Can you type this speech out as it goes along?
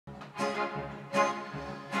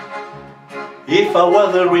If I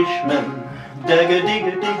was a rich man,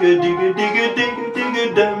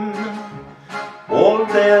 digga-digga-digga-digga-digga-digga-digga-dum. All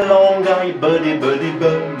day long I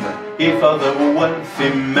buddy-buddy-bum. If I was a wealthy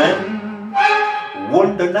man,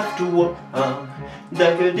 wouldn't have to work hard.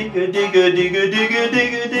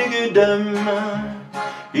 Digga-digga-digga-digga-digga-digga-digga-dum.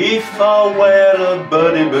 If I were a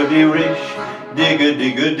buddy-buddy rich,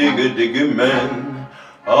 digga-digga-digga-digga man,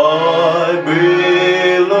 I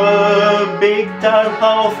build a big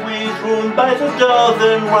townhouse with room by the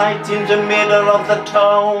dozen, right in the middle of the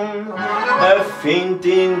town. A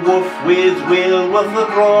fainting wolf with wheel with the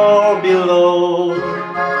drawer below.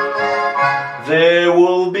 There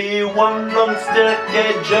will be one long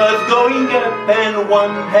staircase just going up, and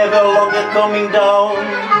one ever longer coming down,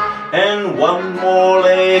 and one more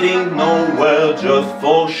leading nowhere just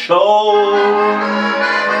for show.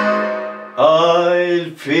 I'll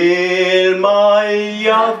fill my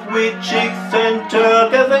yard with chicks and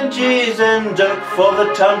turkeys and cheese and duck for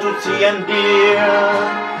the town to see and hear.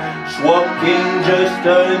 Walking just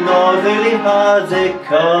anotherly as they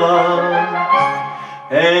come,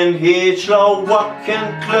 and he shall walk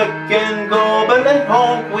and cluck and gobble and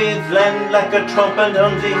honk with land like a trumpet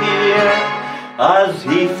on the ear, as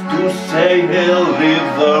if to say he'll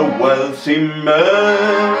live the wealthy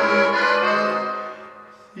man.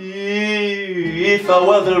 If I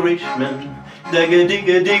was a rich man,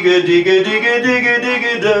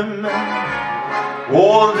 digga-digga-digga-digga-digga-digga-digga-dum.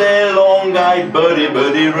 All day long I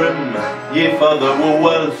buddy-buddy-rum. If I was a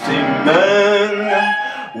wealthy man,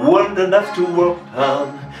 wouldn't have to work hard.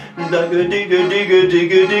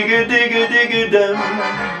 Digga-digga-digga-digga-digga-digga-digga-dum.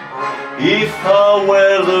 If I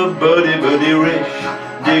were the buddy-buddy rich,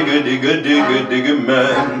 digga-digga-digga-digga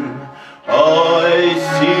man, I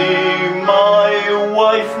see my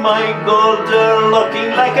wife, my daughter,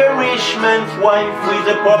 looking like a rich man's wife with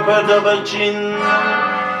a proper double chin,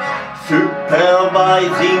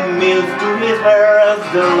 supervising meals to his hair as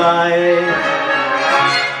delight.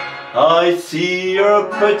 I see her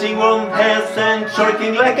putting on hairs and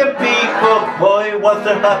twerking like a peacock. Boy, what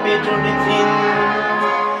a happy to the thin,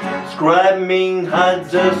 scrubbing at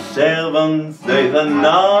the servants day and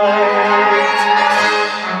night.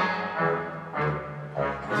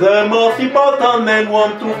 The most important men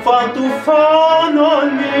want to fun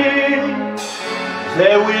on me.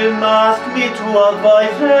 They will ask me to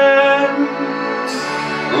advise them,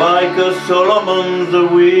 like a Solomon's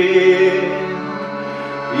wind.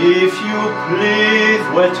 If you please,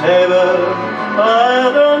 whatever, I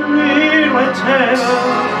don't need whatever.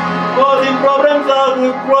 Causing problems that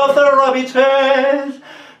will cross the rabbit's head.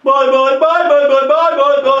 Bye bye bye bye bye bye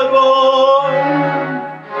bye bye bye.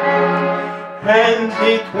 And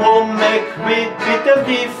it won't make a bit of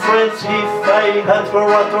difference if I answer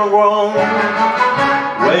right or wrong.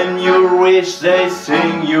 When you reach, they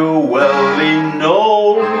sing you well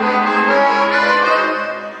know.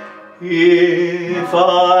 If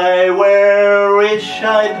I were rich,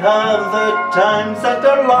 I'd have the times that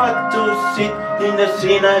I like to sit in the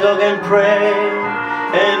synagogue and pray,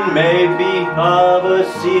 and maybe have a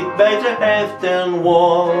seat by the eastern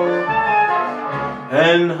wall,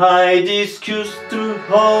 and I discuss two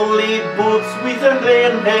holy books with a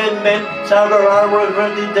learned man several hours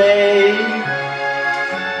every day.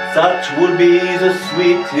 That would be the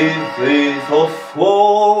sweetest place of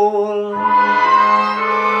all.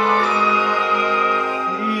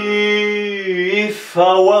 If I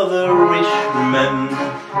was a rich man,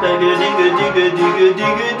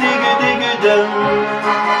 digga-digga-digga-digga-digga-digga-digga-dum.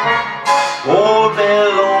 All day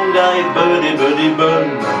long I buddy-buddy-bum.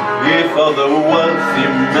 If I was a wealthy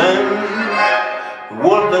man,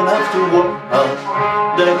 wouldn't have to work hard.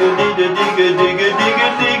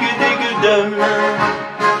 Digga-digga-digga-digga-digga-digga-digga-dum.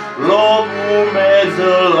 Lord, who made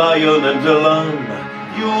the lion and the lamb,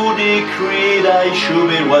 you decreed I should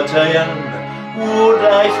be what I am. Would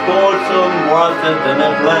I sport some water than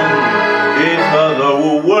a plan if I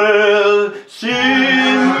were well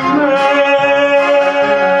seen man?